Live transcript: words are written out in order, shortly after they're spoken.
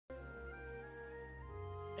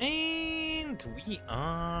And we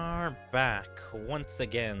are back once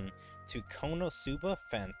again to KonoSuba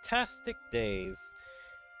Fantastic Days.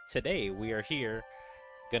 Today we are here,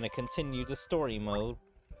 gonna continue the story mode,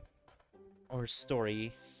 or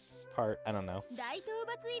story part, I don't know,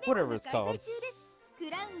 whatever it's called.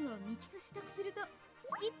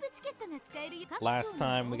 Last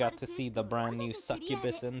time we got to see the brand new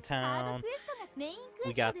succubus in town.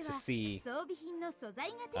 We got to see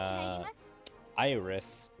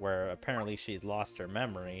Iris, where apparently she's lost her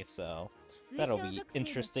memory, so that'll be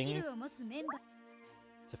interesting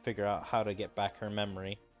to figure out how to get back her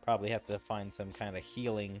memory. Probably have to find some kind of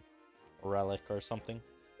healing relic or something.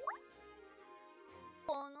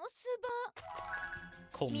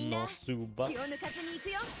 KonoSuba.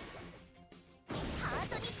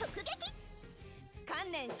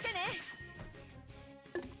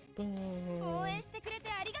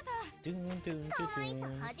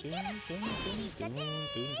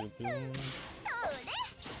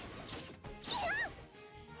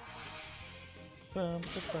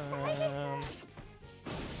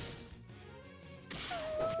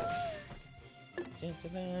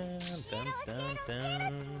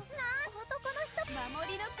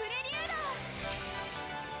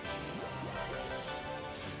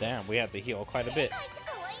 Damn, we have to heal quite a bit.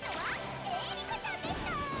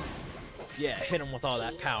 Yeah, hit him with all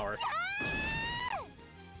that power.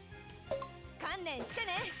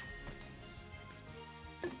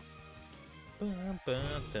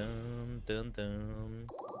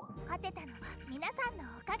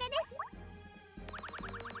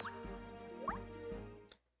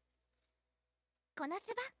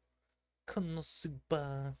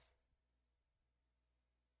 KonoSuba.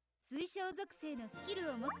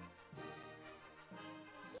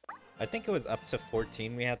 I think it was up to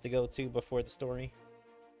 14 we had to go to before the story.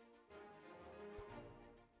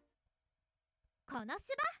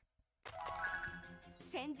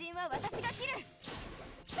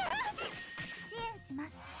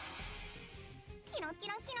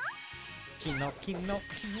 Kino, kino,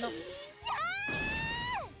 kino.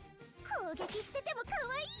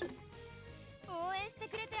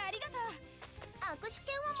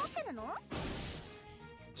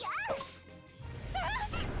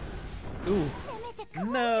 Ooh,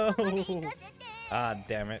 no! Ah,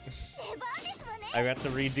 damn it. I got to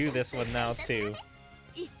redo this one now, too.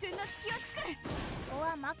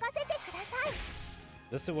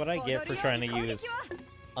 This is what I get for trying to use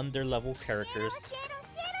under-level characters.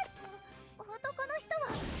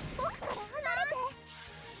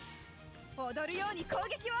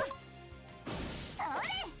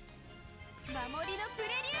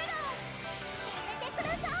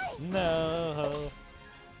 No!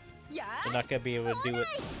 You're not gonna be able to do it.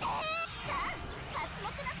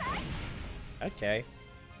 Okay.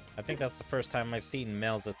 I think that's the first time I've seen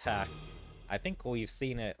Mel's attack. I think we've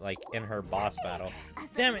seen it, like, in her boss battle.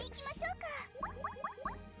 Damn it!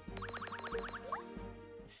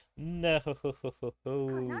 No!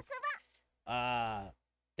 Ah,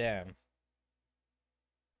 damn.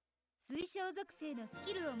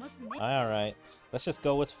 Alright, let's just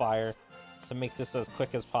go with fire to make this as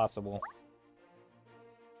quick as possible.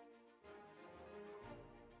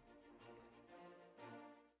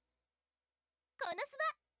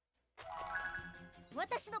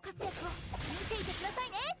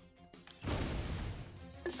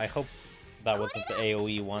 I hope that wasn't the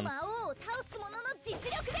AoE one.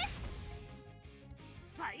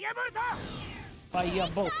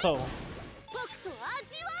 Firebolto!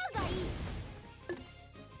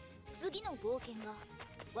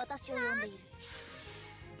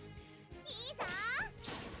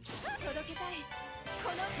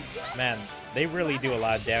 Man, they really do a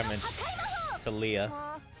lot of damage to Leah.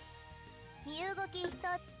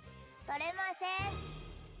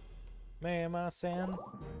 Mema-san.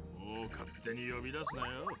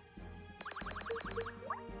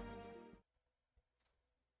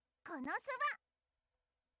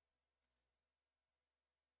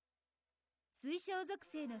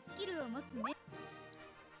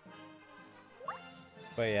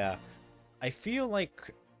 But yeah, I feel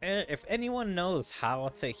like if anyone knows how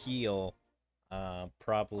to heal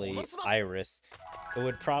probably Iris, it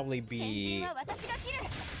would probably be,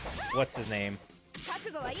 what's his name?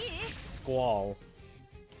 Squall.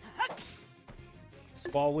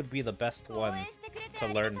 Squall would be the best one to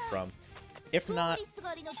learn from. If not,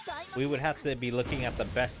 we would have to be looking at the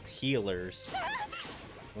best healers,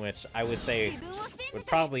 which I would say would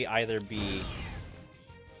probably either be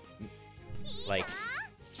like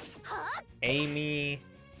Amy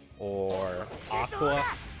or Aqua,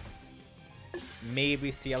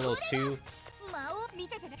 maybe Cielo too.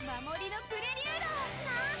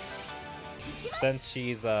 Since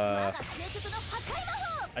she's I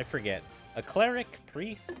forget, a cleric,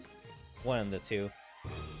 priest, one of the two.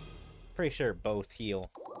 Pretty sure both heal.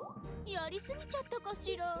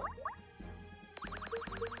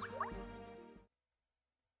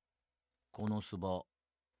 KonoSuba.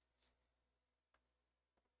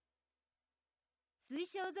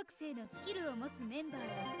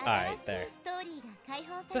 Alright, there.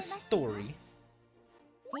 The story.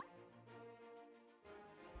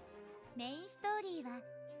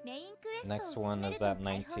 Next one is at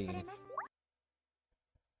 19.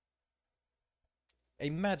 A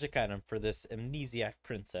magic item for this amnesiac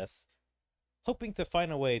princess. Hoping to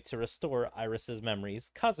find a way to restore Iris's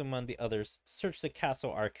memories, Kazuma and the others search the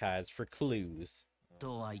castle archives for clues.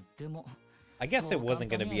 I guess it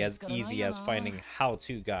wasn't going to be as easy as finding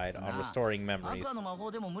how-to guide on restoring memories.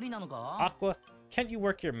 Aqua, can't you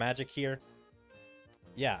work your magic here?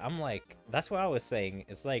 Yeah, I'm like, that's what I was saying.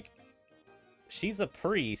 It's like, she's a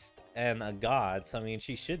priest and a god, so I mean,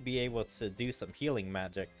 she should be able to do some healing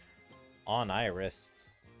magic on Iris,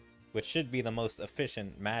 which should be the most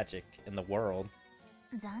efficient magic in the world.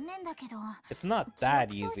 It's not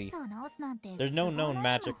that easy. There's no known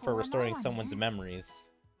magic for restoring someone's memories.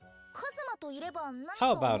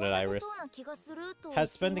 How about it, Iris?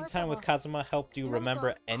 Has spending time with Kazuma helped you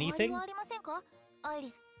remember anything?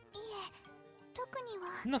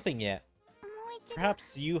 Nothing yet.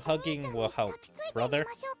 Perhaps you hugging will help, brother?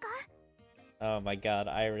 Oh my god,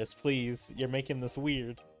 Iris, please. You're making this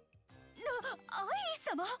weird.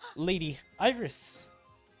 Lady Iris!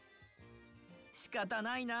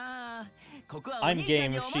 I'm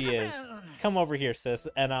game if she is. Come over here, sis,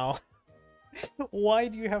 and I'll... Why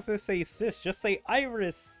do you have to say sis? Just say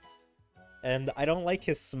Iris! And I don't like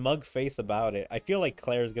his smug face about it. I feel like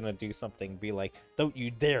Claire's gonna do something, be like, don't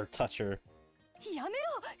you dare touch her.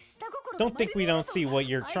 Don't think we don't see what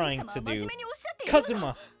you're trying to do.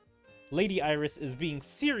 Kazuma! Lady Iris is being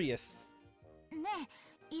serious!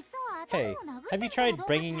 Hey, have you tried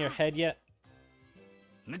banging your head yet?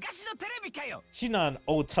 She's not an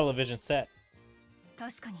old television set.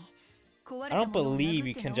 I don't believe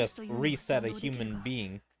you can just reset a human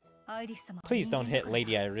being. Please don't hit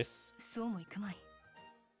Lady Iris.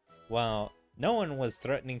 Well, no one was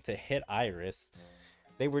threatening to hit Iris.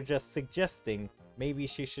 They were just suggesting maybe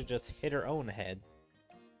she should just hit her own head.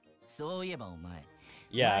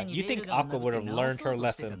 Yeah, you think Aqua would have learned her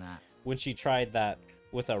lesson when she tried that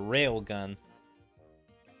with a railgun.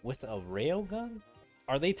 With a railgun?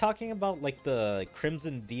 Are they talking about like the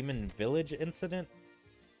Crimson Demon Village incident?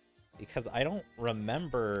 Because I don't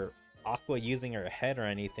remember Aqua using her head or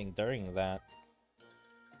anything during that.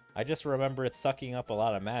 I just remember it sucking up a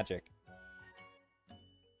lot of magic.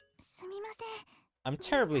 I'm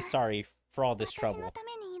terribly sorry for all this trouble.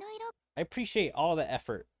 I appreciate all the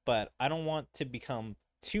effort, but I don't want to become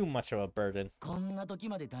too much of a burden.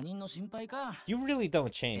 You really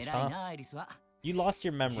don't change, huh? You lost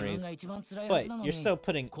your memories, but you're still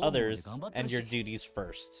putting others and your duties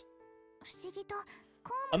first.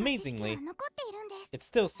 Amazingly, it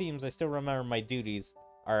still seems I still remember my duties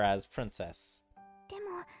are as princess.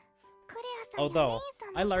 Although,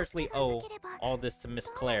 I largely owe all this to Miss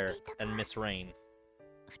Claire and Miss Rain.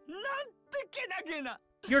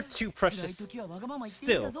 You're too precious.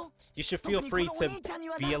 Still, you should feel free to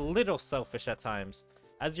be a little selfish at times.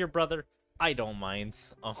 As your brother, I don't mind.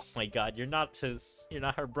 Oh my god, you're not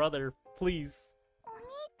her brother, please.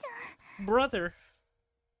 Brother.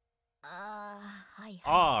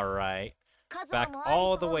 Alright. Back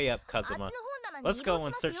all the way up, Kazuma. Let's go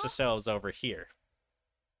and search the shelves over here.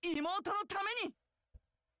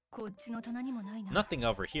 Nothing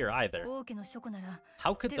over here either.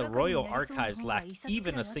 How could the Royal Archives lack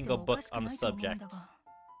even a single book on the subject?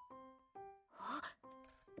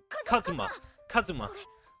 Kazuma! Kazuma!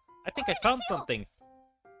 I think I found something!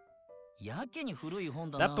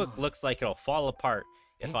 That book looks like it'll fall apart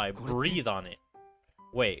if I breathe on it.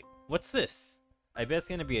 Wait, what's this? I bet it's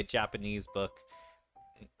gonna be a Japanese book.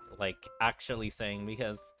 Like, actually saying,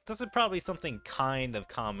 because this is probably something kind of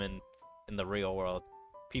common in the real world.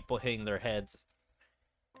 People hitting their heads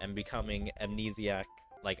and becoming amnesiac.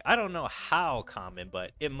 Like, I don't know how common,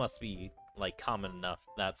 but it must be, like, common enough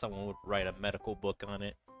that someone would write a medical book on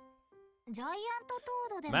it.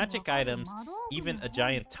 Magic items, even a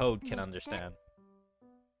giant toad can understand.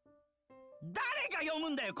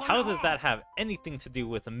 How does that have anything to do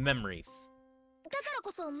with memories?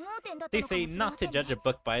 They say not to judge a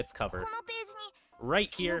book by its cover.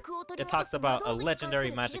 Right here, it talks about a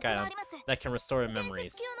legendary magic item that can restore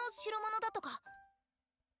memories.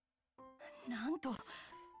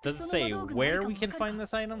 Does it say where we can find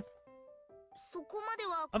this item?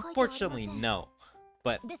 Unfortunately, no.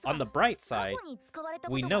 But on the bright side,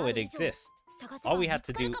 we know it exists. All we have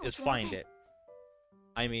to do is find it.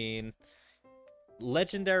 I mean,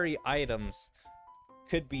 legendary items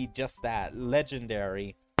could be just that,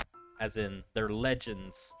 legendary, as in they're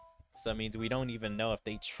legends. So it means we don't even know if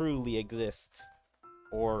they truly exist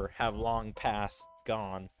or have long past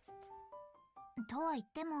gone.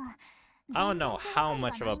 I don't know how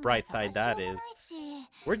much of a bright side that is.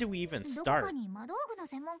 Where do we even start?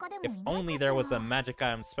 If only there was a magic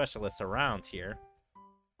item specialist around here.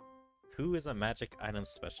 Who is a magic item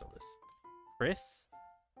specialist? Chris?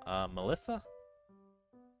 Melissa?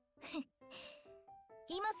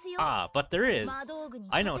 Ah, but there is.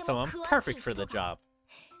 I know someone perfect for the job.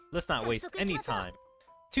 Let's not waste any time.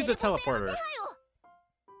 To the teleporter.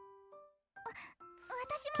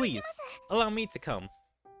 Please, allow me to come.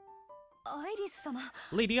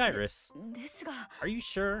 Lady Iris, are you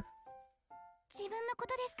sure?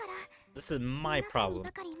 This is my problem.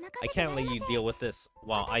 I can't let you deal with this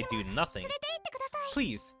while I do nothing.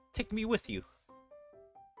 Please, take me with you.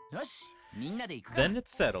 Then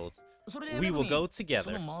it's settled. We will go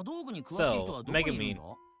together. So, Megumin,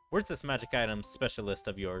 where's this magic item specialist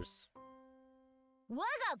of yours?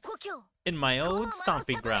 In my old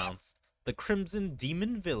stomping grounds, the Crimson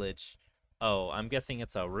Demon Village. Oh, I'm guessing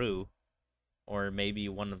it's a Rue. Or maybe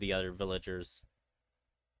one of the other villagers.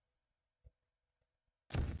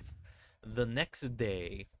 The next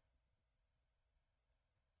day.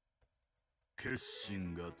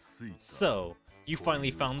 So, you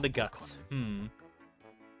finally found the guts.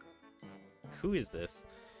 Who is this?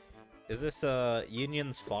 Is this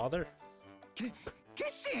Union's father?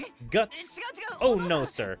 Guts? Oh no,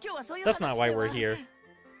 sir. That's not why we're here.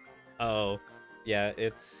 Oh, yeah,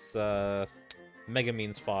 it's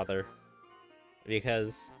Megumin's father.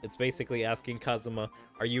 Because it's basically asking Kazuma,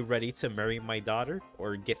 are you ready to marry my daughter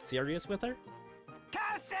or get serious with her?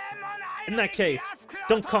 In that case,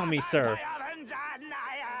 don't call me sir.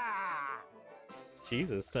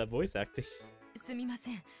 Jesus, that voice acting.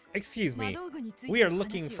 Excuse me, we are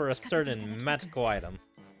looking for a certain magical item.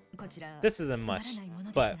 This isn't much,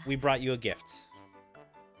 but we brought you a gift.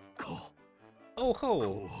 Oh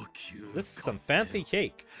ho! This is some fancy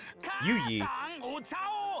cake. Yuyi,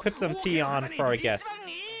 put some tea on for our guests.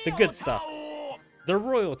 The good stuff. The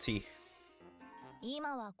royalty.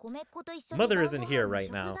 Mother isn't here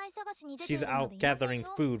right now. She's out gathering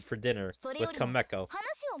food for dinner with Kameko.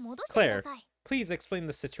 Claire, please explain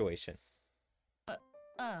the situation.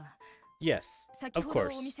 Yes, of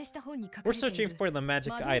course. We're searching for the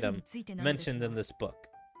magic item mentioned in this book.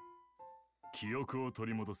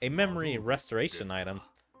 A memory restoration item.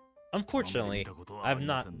 Unfortunately, I have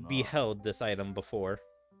not beheld this item before.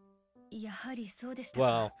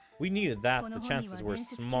 Well, we knew that the chances were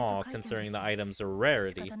small considering the item's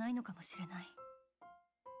rarity.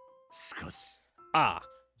 Ah,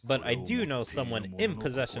 but I do know someone in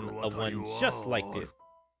possession of one just like it.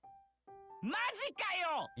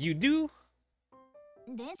 You do?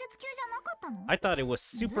 I thought it was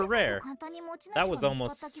super rare. That was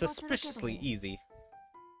almost suspiciously easy.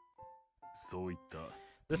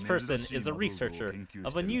 This person is a researcher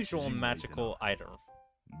of unusual magical items.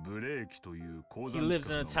 He lives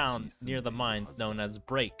in a town near the mines known as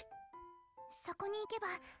Break.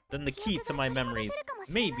 Then the key to my memories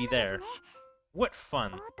may be there. What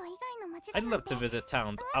fun! I'd love to visit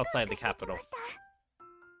towns outside the capital.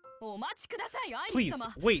 Please,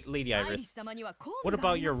 wait, Lady Iris. What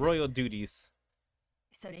about your royal duties?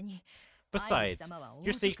 Besides,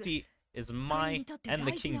 your safety is my and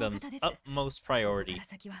the kingdom's utmost priority.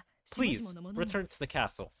 Please, return to the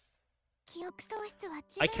castle.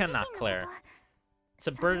 I cannot, Claire.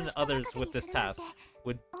 To burden others with this task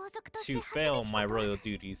would to fail my royal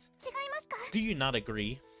duties. Do you not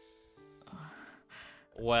agree?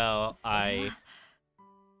 Well,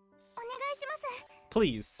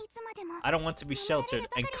 Please, I don't want to be sheltered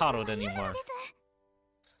and coddled anymore.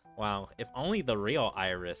 Wow, if only the real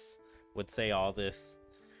Iris would say all this.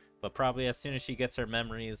 But probably as soon as she gets her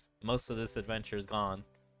memories, most of this adventure is gone.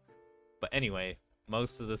 But anyway,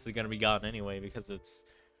 most of this is going to be gone anyway because it's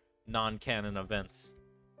non-canon events.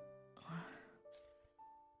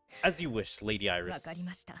 As you wish, Lady Iris.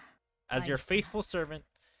 As your faithful servant,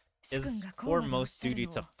 it is foremost duty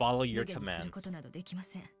to follow your command.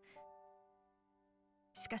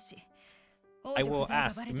 I will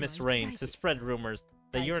ask Miss Rain to spread rumors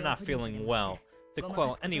that you're not feeling well, to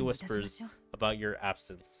quell any whispers about your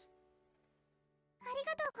absence.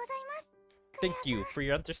 Thank you for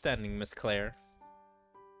your understanding, Miss Claire.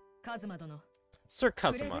 Sir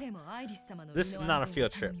Kazuma, this is not a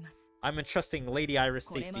field trip. I'm entrusting Lady Iris'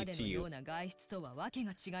 safety to you.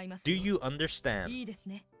 Do you understand?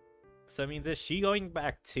 So it means, is she going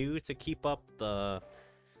back too to keep up the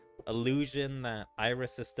illusion that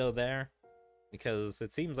Iris is still there? Because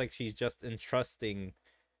it seems like she's just entrusting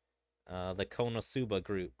the KonoSuba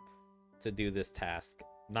group to do this task,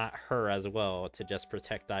 not her as well to just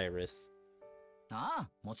protect Iris.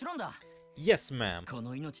 Yes, ma'am.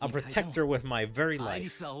 I'll protect her with my very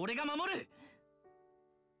life.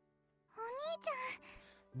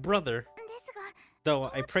 Brother, though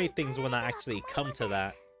I pray things will not actually come to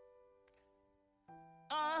that.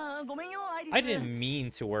 I didn't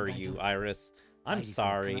mean to worry you, Iris. I'm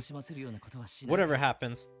sorry. Whatever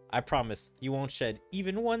happens, I promise you won't shed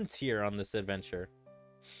even one tear on this adventure.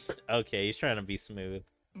 Okay, he's trying to be smooth.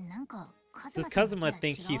 Does Kazuma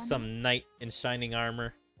think he's some knight in shining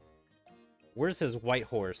armor? Where's his white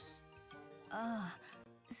horse?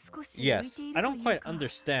 Yes, I don't quite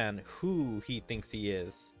understand who he thinks he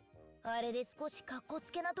is.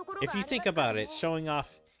 If you think about it, showing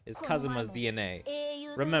off is Kazuma's DNA.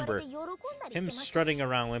 Remember, him strutting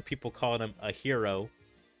around when people called him a hero.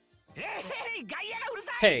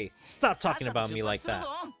 Hey, stop talking about me like that.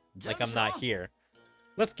 Like I'm not here.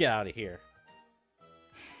 Let's get out of here.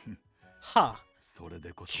 Ha!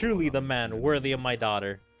 Truly the man worthy of my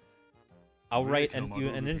daughter. I'll write you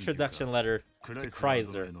an introduction letter to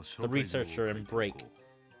Kreiser, the researcher in Break.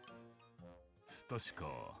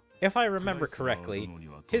 If I remember correctly,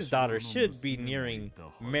 his daughter should be nearing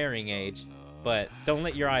marrying age, but don't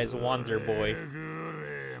let your eyes wander, boy.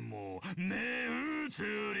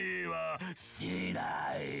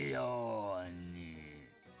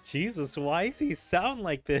 Jesus, why does he sound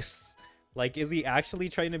like this? Like, is he actually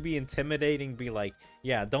trying to be intimidating? Be like,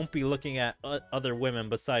 yeah, don't be looking at other women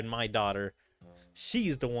beside my daughter.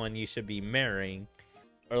 She's the one you should be marrying.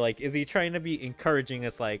 Or like, is he trying to be encouraging?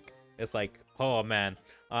 It's like, oh man,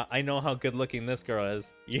 I know how good looking this girl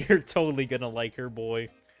is. You're totally gonna like her, boy.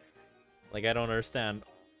 Like, I don't understand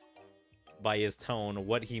by his tone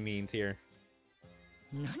what he means here.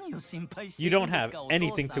 You don't have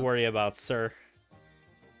anything to worry about, sir.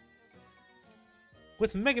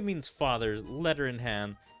 With Megumin's father's letter in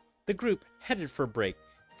hand, the group headed for Break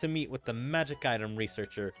to meet with the magic item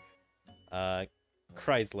researcher,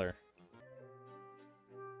 Chrysler.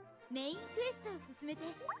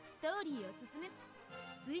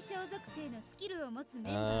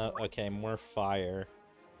 Okay, more fire.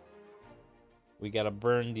 We gotta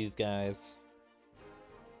burn these guys.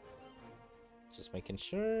 Just making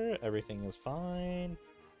sure everything is fine.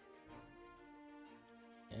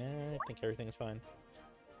 Yeah, I think everything is fine.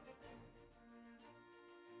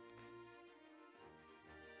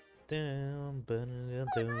 Down,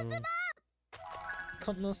 down.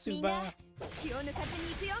 KonoSuba.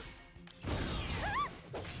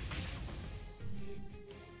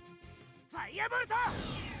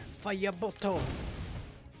 Firebolt.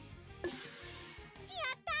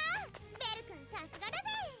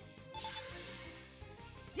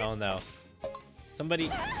 Oh no. Somebody.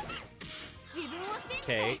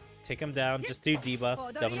 Okay, take him down. Just do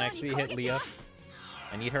debuffs. Don't actually hit Leah.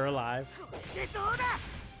 I need her alive.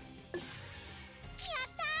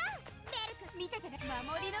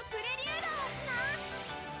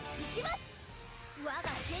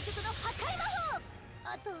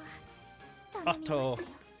 Otto.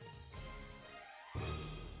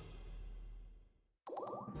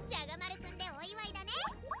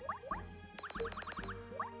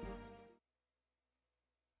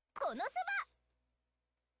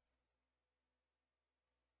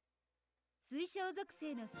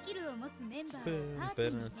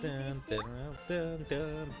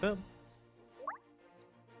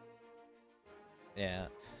 Yeah.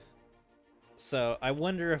 So I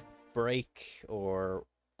wonder if Break or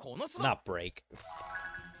not Break.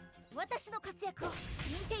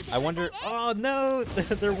 I wonder. Oh no,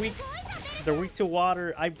 they're weak. They're weak to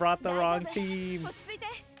water. I brought the wrong team.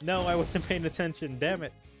 No, I wasn't paying attention. Damn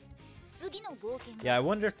it. Yeah, I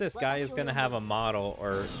wonder if this guy is gonna have a model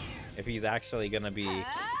or if he's actually gonna be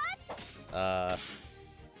have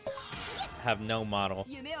no model.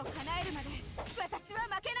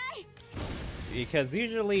 Because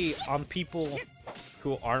usually on people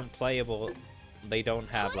who aren't playable, they don't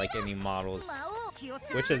have like any models,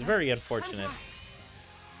 which is very unfortunate.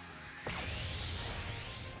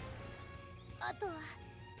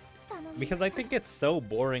 Because I think it's so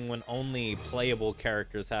boring when only playable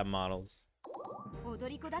characters have models.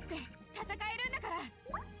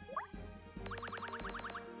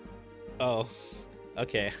 Oh,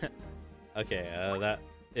 okay. Okay, that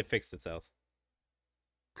it fixed itself.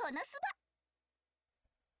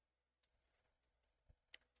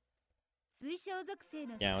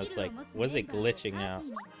 Yeah, I was like, was it glitching out?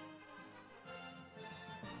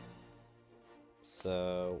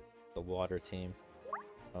 So, the water team.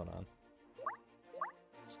 Hold on.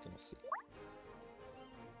 Just gonna see.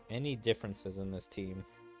 Any differences in this team?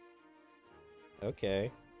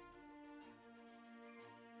 Okay.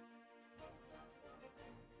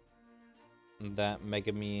 That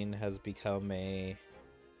Megamine has become a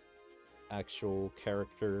actual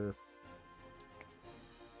character.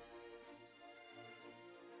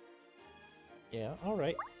 Yeah,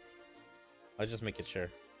 alright. I'll just make it sure.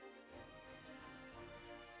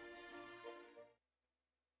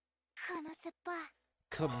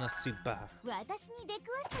 KonoSuba.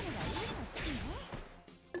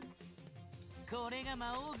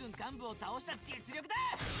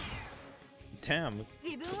 Damn.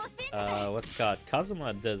 What's it called?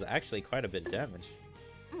 Kazuma does actually quite a bit of damage.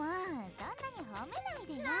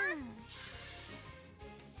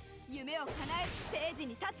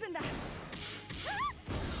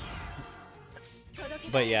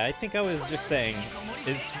 But yeah, I think I was just saying,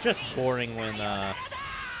 it's just boring when a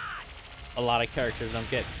lot of characters don't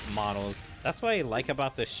get models. That's what I like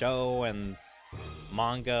about the show and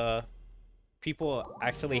manga. People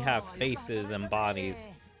actually have faces and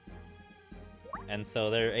bodies, and so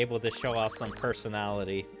they're able to show off some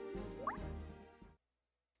personality.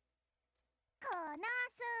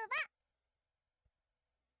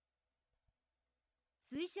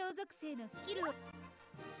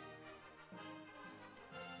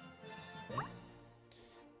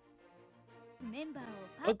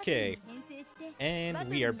 Okay, and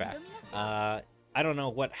we are back. I don't know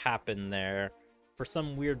what happened there. For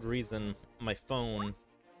some weird reason, my phone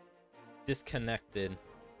disconnected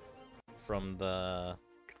from the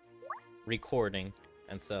recording,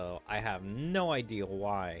 and so I have no idea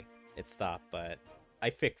why it stopped, but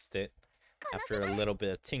I fixed it after a little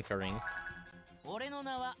bit of tinkering.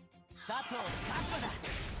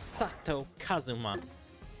 Sato Kazuma.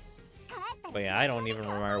 But yeah, I don't even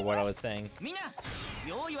remember what I was saying.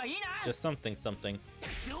 Just something. Something.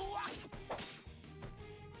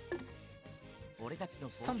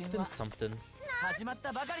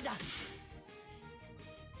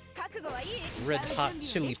 Red hot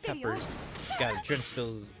chili peppers. Gotta drench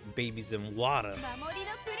those babies in water.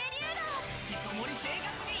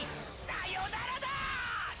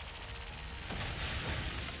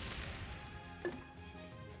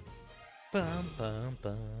 Bum bum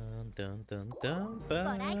bum dun dun dun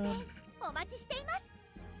bum.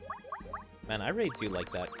 Man, I really do like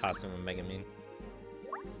that costume of Megamine.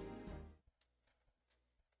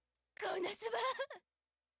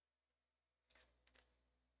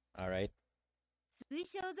 Alright.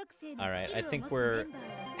 Alright, I think we're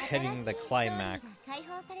heading the climax.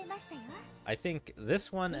 I think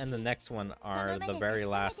this one and the next one are the very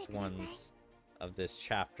last ones of this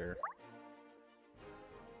chapter.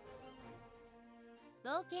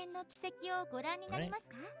 Right?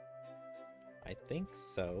 I think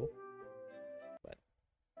so, but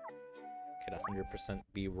could 100%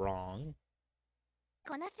 be wrong.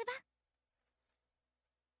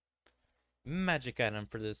 Magic item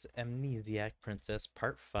for this amnesiac princess,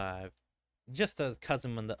 part 5. Just as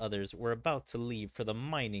Kazuma and the others were about to leave for the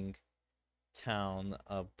mining town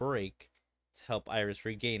break to help Iris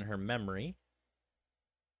regain her memory.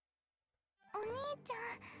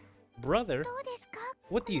 Brother,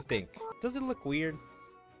 what do you think? Does it look weird?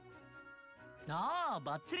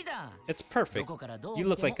 It's perfect. You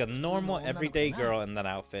look like a normal, everyday girl in that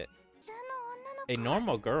outfit. A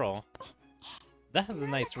normal girl? That has a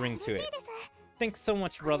nice ring to it. Thanks so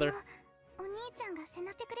much, brother.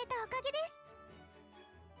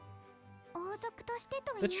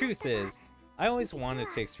 The truth is, I always wanted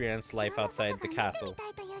to experience life outside the castle.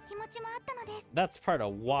 That's part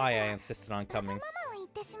of why I insisted on coming.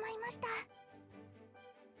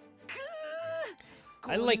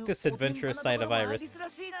 I like this adventurous side of Iris.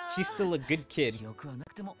 She's still a good kid,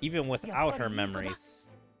 even without her memories.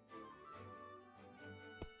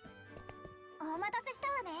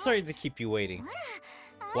 Sorry to keep you waiting.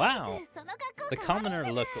 Wow, the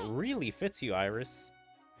commoner look really fits you, Iris.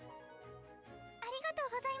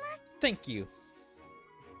 Thank you.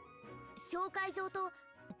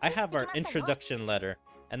 I have our introduction letter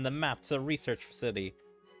and the map to the research facility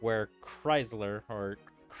where Chrysler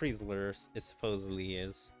is supposedly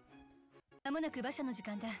is.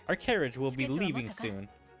 Our carriage will be leaving soon.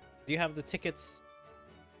 Do you have the tickets?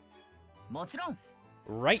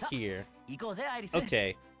 Right here.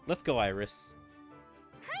 Okay, let's go, Iris.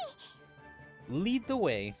 Lead the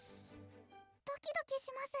way.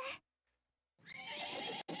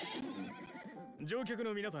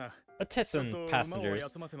 Attention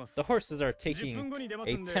passengers, the horses are taking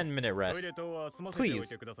a 10-minute rest.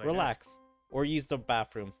 Please, relax, or use the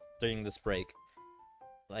bathroom during this break.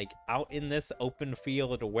 Like, out in this open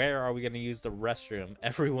field, where are we going to use the restroom?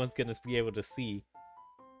 Everyone's going to be able to see.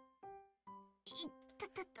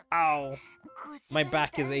 Ow! My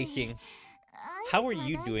back is aching. How are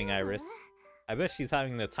you doing, Iris? I bet she's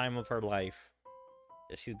having the time of her life.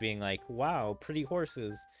 She's being like, wow, pretty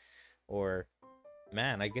horses. Or,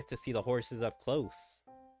 man, I get to see the horses up close.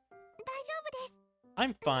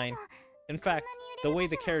 I'm fine. In fact, the way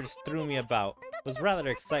the carriage threw me about was rather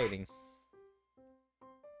exciting.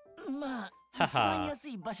 Haha,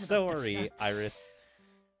 sorry, Iris.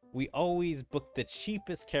 We always book the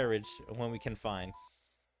cheapest carriage when we can find.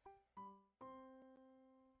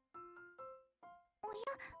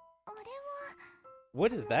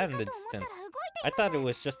 What is that in the distance? I thought it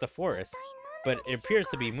was just a forest, but it appears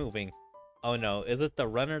to be moving. Oh no, is it the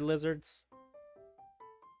runner lizards?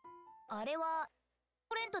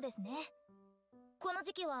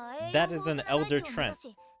 That is an elder trent.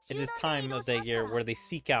 It is time of the year where they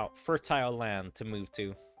seek out fertile land to move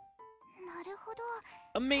to.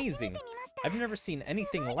 Amazing! I've never seen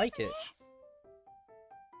anything like it.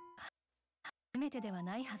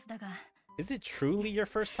 Is it truly your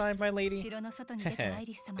first time, my lady?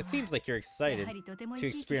 It seems like you're excited to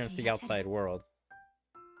experience the outside world.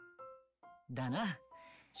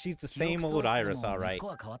 She's the same old Iris, alright,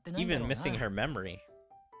 even missing her memory.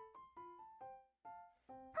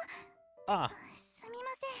 Ah,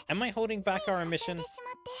 am I holding back our mission?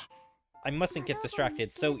 I mustn't get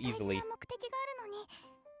distracted so easily.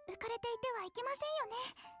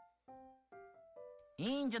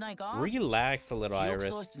 Relax a little,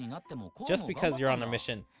 Iris. Just because you're on a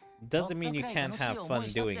mission doesn't mean you can't have fun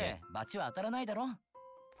doing it.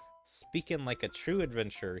 Speaking like a true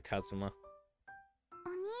adventurer, Kazuma.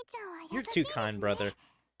 You're too kind, brother.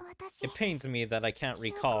 It pains me that I can't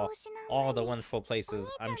recall all the wonderful places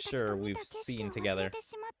I'm sure we've seen together.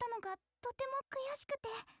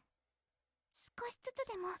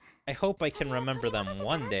 I hope I can remember them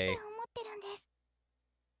one day.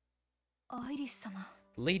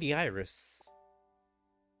 Lady Iris.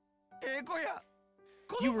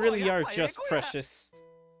 You really are just precious.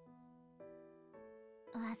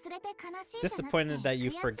 Disappointed that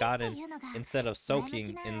you've forgotten instead of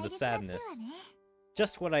soaking in the sadness.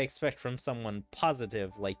 Just what I expect from someone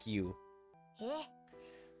positive like you.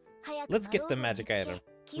 Let's get the magic item.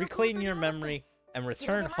 Reclaim your memory and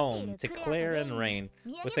return home to Claire and Rain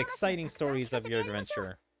with exciting stories of your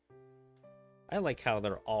adventure. I like how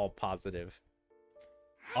they're all positive.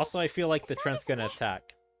 Also, I feel like the trend's gonna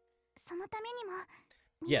attack.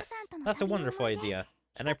 Yes, that's a wonderful idea,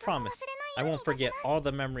 and I promise I won't forget all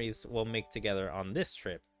the memories we'll make together on this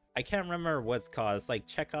trip. I can't remember what's called. It's like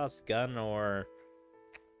Chekhov's gun or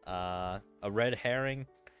a red herring,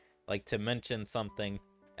 like to mention something,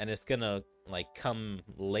 and it's gonna like come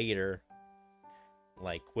later,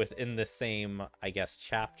 like within the same, I guess,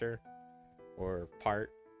 chapter or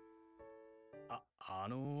part.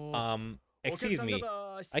 Excuse me,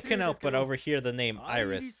 I couldn't help but overhear the name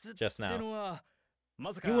Iris just now.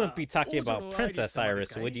 You wouldn't be talking about Princess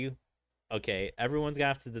Iris, would you? Okay, everyone's gonna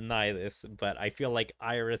have to deny this, but I feel like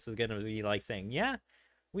Iris is gonna be like saying, yeah,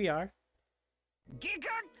 we are.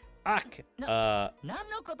 Ak, what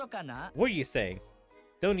are you saying?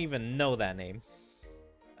 Don't even know that name.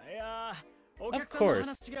 Of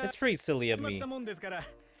course, it's pretty silly of me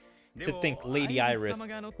to think Lady Iris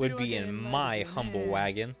would be in my humble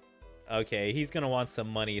wagon. Okay, he's gonna want some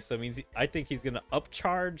money, so it means I think he's gonna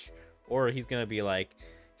upcharge, or he's gonna be like,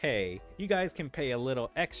 hey, you guys can pay a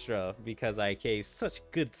little extra because I gave such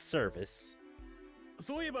good service.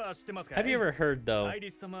 Have you ever heard, though,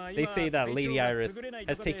 they say that Lady Iris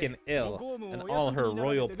has taken ill and all her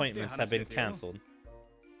royal appointments have been cancelled?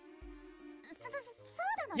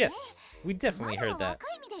 Yes, we definitely heard that.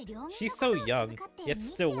 She's so young, yet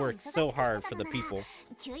still works so hard for the people.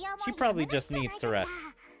 She probably just needs to rest.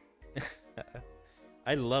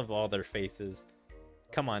 I love all their faces.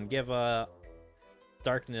 Come on, give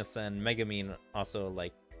Darkness and Megumin also,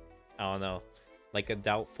 like, I don't know, like a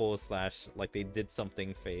doubtful slash like they did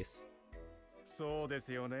something face.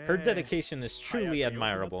 Her dedication is truly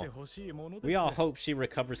admirable. We all hope she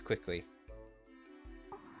recovers quickly.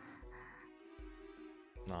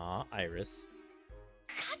 Aw, Iris.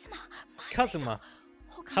 Kazuma!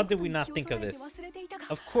 How did we not think of this?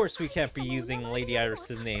 Of course we can't be using Lady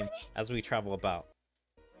Iris's name as we travel about.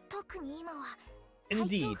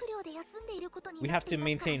 Indeed. We have to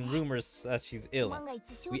maintain rumors that she's ill.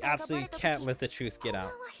 We absolutely can't let the truth get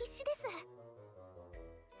out.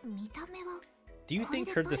 Do you think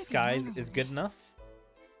her disguise is good enough?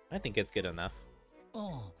 I think it's good enough.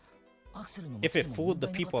 If it fooled the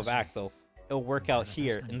people of Axel, it'll work out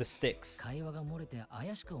here in the sticks.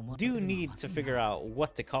 Do need to figure out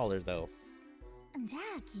what to call her though.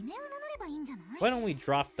 Why don't we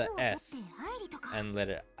drop the S and let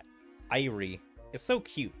it Irie? It's so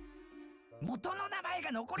cute.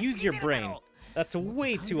 Use your brain. That's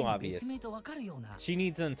way too obvious. She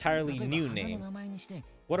needs an entirely new name.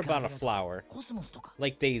 What about a flower?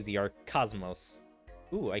 Like Daisy or Cosmos.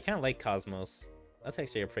 Ooh, I kind of like Cosmos. That's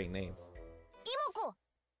actually a pretty name.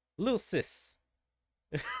 Lil Sis.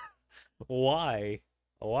 Why?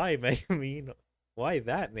 Why, Megumin? Why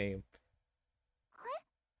that name?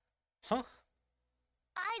 Huh?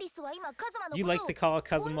 You like to call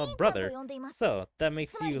Kazuma brother, so that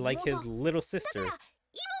makes you like his little sister.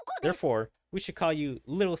 Therefore, we should call you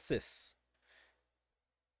Little Sis.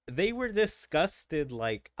 They were disgusted,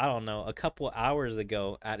 like, I don't know, a couple hours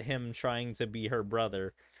ago at him trying to be her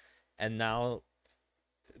brother. And now,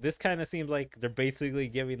 this kind of seems like they're basically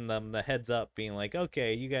giving them the heads up, being like,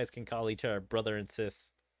 okay, you guys can call each other brother and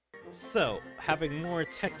sis. So, having more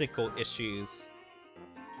technical issues.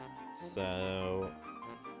 So,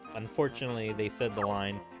 unfortunately, they said the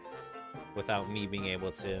line without me being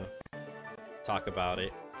able to talk about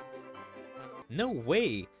it. No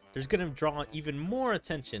way! There's gonna draw even more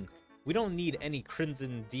attention. We don't need any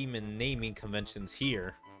Crimson Demon naming conventions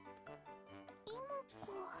here.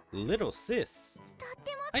 Little Sis.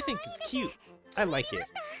 I think it's cute. I like it.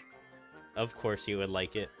 Of course you would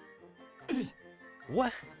like it.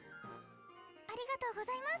 What?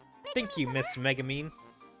 Thank you, Miss Megumin.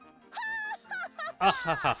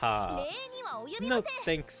 Ahahaha. No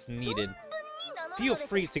thanks needed. Feel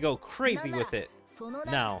free to go crazy with it.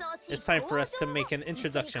 Now, it's time for us to make an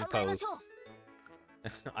introduction pose.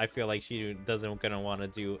 I feel like she doesn't gonna want to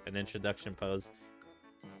do an introduction pose.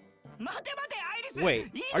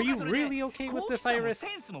 Wait, are you really okay with this, Iris?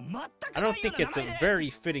 I don't think it's a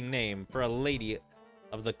very fitting name for a lady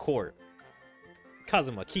of the court.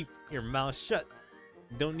 Kazuma, keep your mouth shut.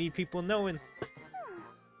 Don't need people knowing.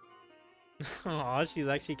 Aw, she's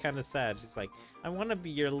actually kind of sad. She's like, I want to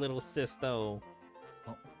be your little sis, though.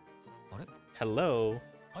 Hello?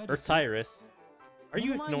 Earth Iris? Are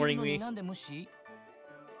you ignoring me?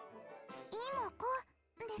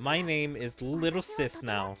 My name is Little Sis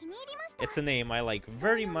now. It's a name I like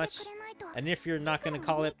very much, and if you're not gonna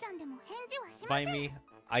call it by me,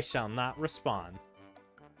 I shall not respond.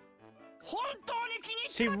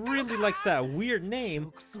 She really likes that weird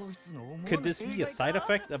name. Could this be a side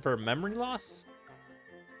effect of her memory loss?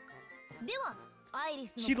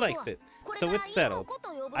 She likes it, so it's settled.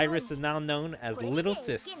 Iris is now known as Little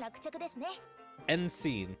Sis. End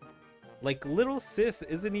scene. Like, Little Sis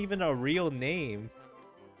isn't even a real name.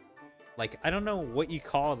 Like, I don't know what you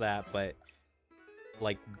call that, but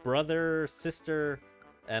like brother, sister,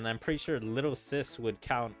 and I'm pretty sure Little Sis would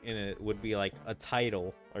count in it, would be like a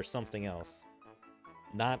title or something else.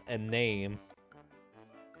 Not a name.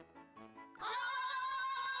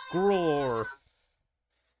 Groar.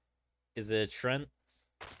 Is it a Trent?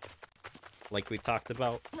 Like we talked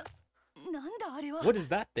about? What is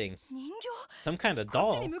that thing? Some kind of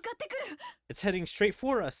doll. It's heading straight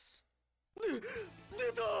for us.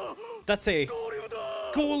 That's a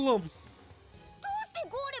golem.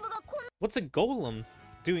 What's a golem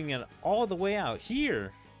doing it all the way out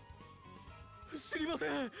here?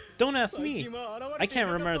 Don't ask me. I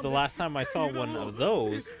can't remember the last time I saw one of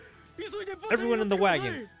those. Everyone in the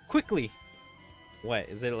wagon, quickly. What,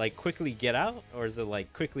 is it like quickly get out, or is it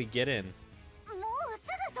like quickly get in?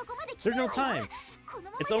 There's no time.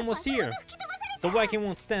 It's almost here. The wagon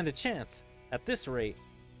won't stand a chance. At this rate.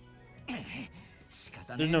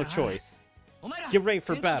 There's no choice. Get ready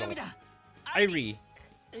for battle. Irie.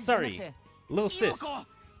 Sorry. Little Sis.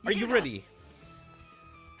 Are you ready?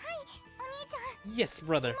 Yes,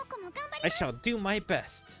 brother. I shall do my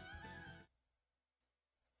best.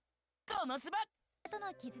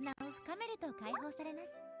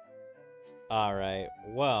 Alright,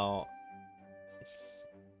 well...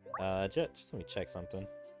 just let me check something.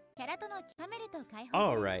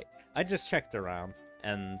 Alright, I just checked around,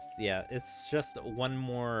 and yeah, it's just one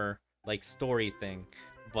more, like, story thing.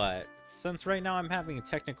 But since right now I'm having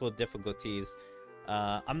technical difficulties,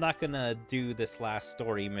 I'm not gonna do this last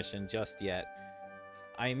story mission just yet.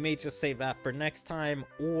 I may just save that for next time,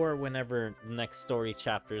 or whenever the next story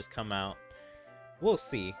chapters come out. We'll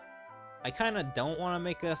see. I kind of don't want to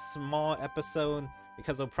make a small episode,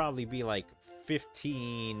 because it'll probably be like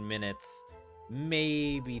 15 minutes,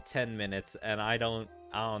 maybe 10 minutes, and I don't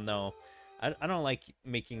know. I don't like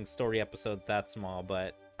making story episodes that small,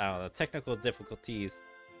 but I don't know, technical difficulties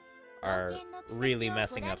are really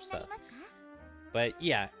messing up stuff. But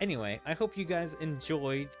yeah, anyway, I hope you guys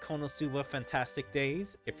enjoyed KonoSuba Fantastic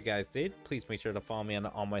Days. If you guys did, please make sure to follow me on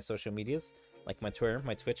all my social medias, like my Twitter,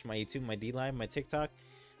 my Twitch, my YouTube, my DLive, my TikTok.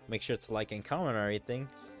 Make sure to like and comment on everything.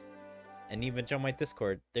 And even join my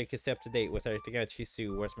Discord. There you can stay up to date with everything I choose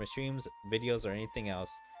to, where's my streams, videos, or anything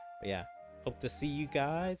else. But yeah, hope to see you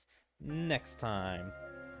guys next time.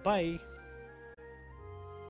 Bye!